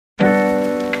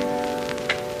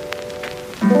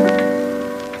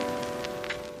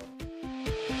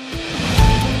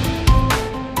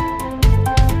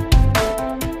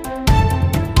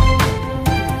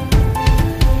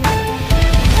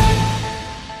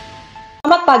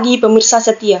pagi pemirsa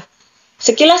setia.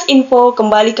 Sekilas info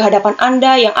kembali ke hadapan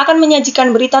Anda yang akan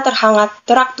menyajikan berita terhangat,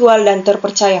 teraktual, dan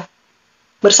terpercaya.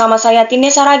 Bersama saya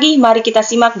Tinne Saragih, mari kita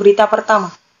simak berita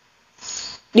pertama.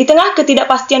 Di tengah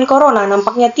ketidakpastian corona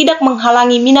nampaknya tidak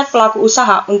menghalangi minat pelaku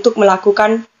usaha untuk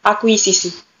melakukan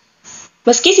akuisisi.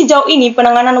 Meski sejauh ini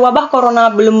penanganan wabah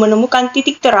corona belum menemukan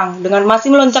titik terang dengan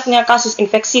masih melonjaknya kasus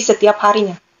infeksi setiap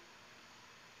harinya.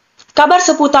 Kabar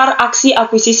seputar aksi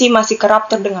akuisisi masih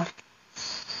kerap terdengar.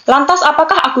 Lantas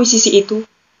apakah akuisisi itu?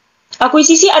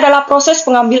 Akuisisi adalah proses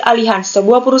pengambil alihan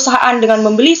sebuah perusahaan dengan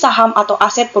membeli saham atau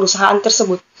aset perusahaan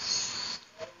tersebut.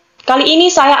 Kali ini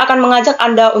saya akan mengajak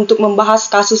Anda untuk membahas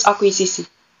kasus akuisisi.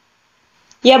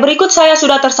 Ya, berikut saya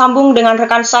sudah tersambung dengan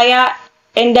rekan saya,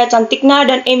 Enda, Cantikna,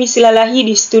 dan Emi Suryani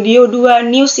di Studio 2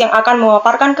 News yang akan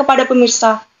memaparkan kepada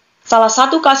pemirsa salah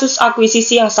satu kasus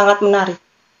akuisisi yang sangat menarik,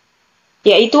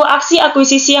 yaitu aksi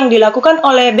akuisisi yang dilakukan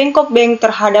oleh Bangkok Bank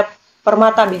terhadap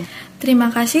Permata Bank. Terima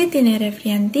kasih Tinne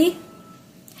Refrianty.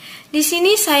 Di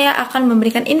sini saya akan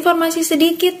memberikan informasi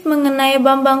sedikit mengenai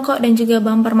Bank Bangkok dan juga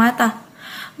Bank Permata.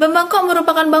 Bank Bangkok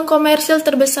merupakan bank komersil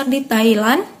terbesar di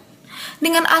Thailand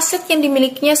dengan aset yang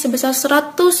dimilikinya sebesar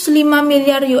 105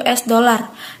 miliar US dollar,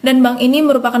 dan bank ini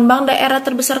merupakan bank daerah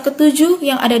terbesar ke-7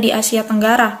 yang ada di Asia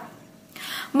Tenggara.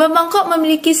 Bank Bangkok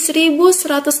memiliki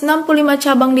 1.165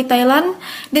 cabang di Thailand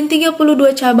dan 32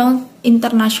 cabang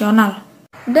internasional.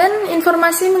 Dan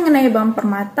informasi mengenai Bank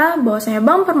Permata, bahwasanya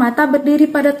Bank Permata berdiri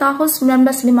pada tahun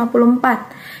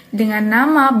 1954 dengan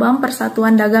nama Bank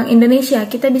Persatuan Dagang Indonesia.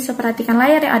 Kita bisa perhatikan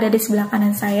layar yang ada di sebelah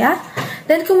kanan saya.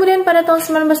 Dan kemudian pada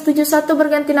tahun 1971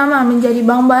 berganti nama menjadi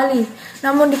Bank Bali.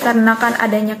 Namun dikarenakan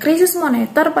adanya krisis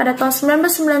moneter pada tahun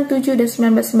 1997 dan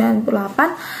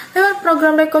 1998, lewat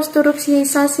program rekonstruksi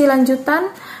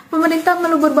lanjutan, pemerintah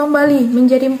melebur Bank Bali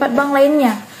menjadi 4 bank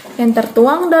lainnya yang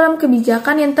tertuang dalam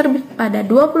kebijakan yang terbit pada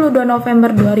 22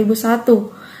 November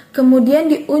 2001.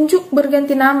 Kemudian diunjuk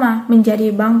berganti nama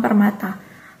menjadi Bank Permata.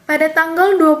 Pada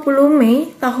tanggal 20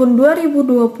 Mei tahun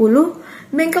 2020,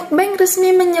 Bangkok Bank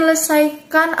resmi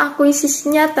menyelesaikan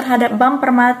akuisisinya terhadap Bank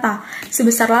Permata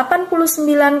sebesar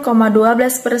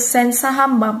 89,12%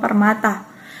 saham Bank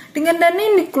Permata. Dengan dana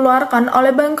yang dikeluarkan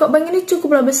oleh Bangkok Bank ini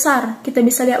cukuplah besar. Kita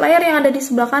bisa lihat layar yang ada di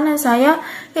sebelah kanan saya,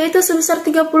 yaitu sebesar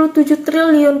 37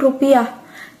 triliun rupiah.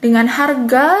 Dengan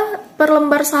harga per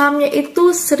lembar sahamnya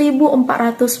itu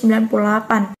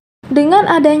 1.498. Dengan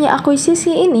adanya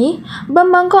akuisisi ini,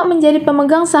 Bank Bangkok menjadi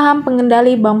pemegang saham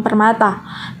pengendali Bank Permata.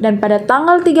 Dan pada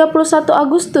tanggal 31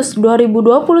 Agustus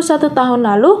 2021 tahun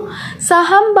lalu,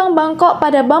 saham Bank Bangkok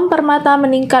pada Bank Permata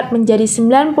meningkat menjadi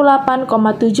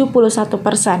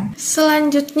 98,71%.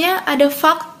 Selanjutnya ada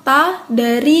fakta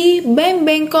dari Bank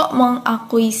Bangkok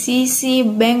mengakuisisi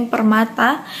Bank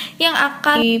Permata yang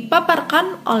akan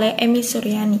dipaparkan oleh Emi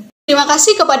Suryani. Terima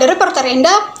kasih kepada reporter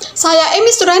Enda. Saya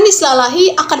Emi Suryani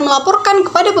Silalahi akan melaporkan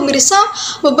kepada pemirsa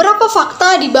beberapa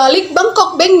fakta di balik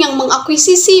Bangkok Bank yang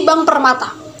mengakuisisi Bank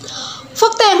Permata.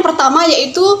 Fakta yang pertama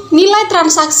yaitu nilai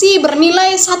transaksi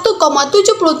bernilai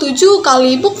 1,77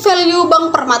 kali book value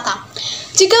Bank Permata.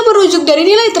 Jika merujuk dari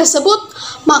nilai tersebut,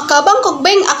 maka Bangkok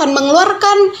Bank akan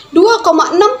mengeluarkan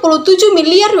 2,67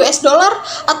 miliar US dollar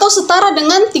atau setara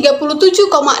dengan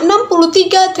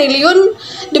 37,63 triliun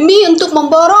demi untuk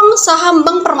memborong saham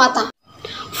Bank Permata.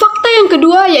 Fakta yang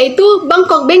kedua yaitu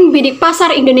Bangkok Bank bidik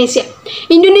pasar Indonesia.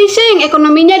 Indonesia yang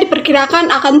ekonominya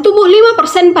diperkirakan akan tumbuh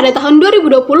 5% pada tahun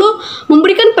 2020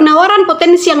 memberikan penawaran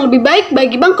potensi yang lebih baik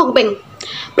bagi Bangkok Bank.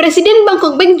 Presiden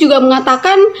Bangkok Bank juga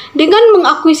mengatakan dengan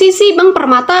mengakuisisi Bank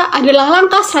Permata adalah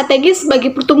langkah strategis bagi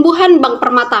pertumbuhan Bank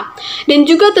Permata dan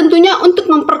juga tentunya untuk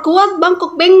memperkuat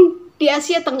Bangkok Bank di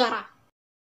Asia Tenggara.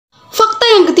 Fakta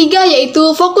yang ketiga yaitu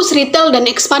fokus retail dan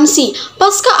ekspansi.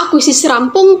 Pasca akuisisi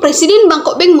rampung, Presiden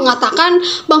Bangkok Bank mengatakan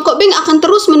Bangkok Bank akan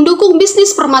terus mendukung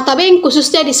bisnis Permata Bank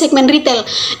khususnya di segmen retail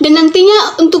dan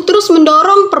nantinya untuk terus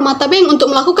mendorong Permata Bank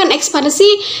untuk melakukan ekspansi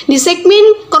di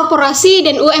segmen korporasi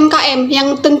dan UMKM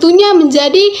yang tentunya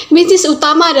menjadi bisnis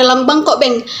utama dalam Bangkok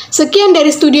Bank. Sekian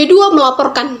dari Studio 2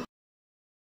 melaporkan.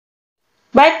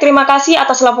 Baik, terima kasih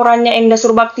atas laporannya Enda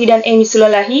Surbakti dan Emi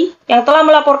Suryani yang telah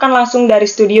melaporkan langsung dari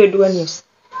Studio 2 News.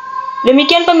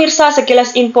 Demikian pemirsa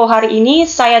sekilas info hari ini,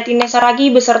 saya Tinne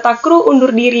Saragih beserta kru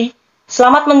undur diri.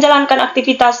 Selamat menjalankan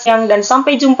aktivitas dan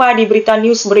sampai jumpa di berita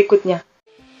news berikutnya.